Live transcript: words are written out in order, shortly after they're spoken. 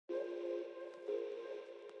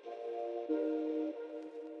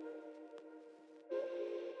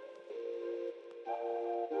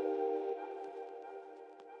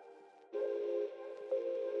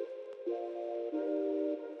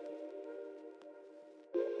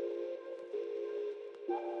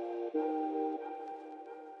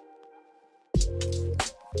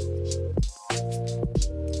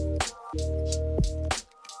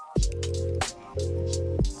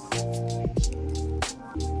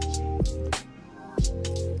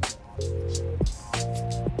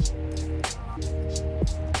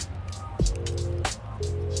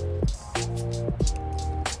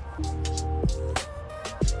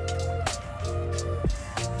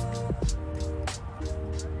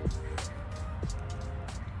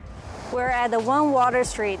We're at the One Water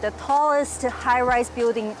Street, the tallest high-rise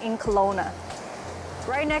building in Kelowna.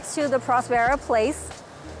 Right next to the Prospera Place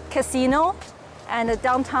Casino and the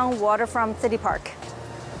downtown waterfront city park.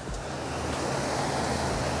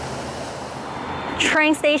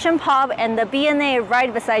 Train station pub and the B&A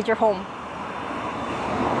right beside your home.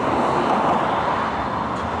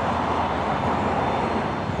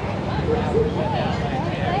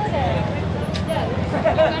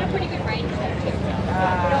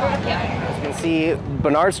 As you can see,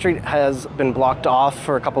 Bernard Street has been blocked off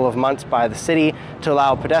for a couple of months by the city to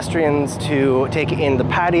allow pedestrians to take in the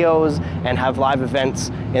patios and have live events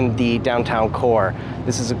in the downtown core.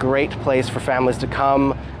 This is a great place for families to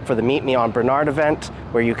come for the Meet Me on Bernard event,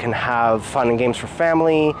 where you can have fun and games for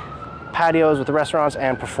family, patios with the restaurants,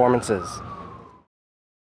 and performances.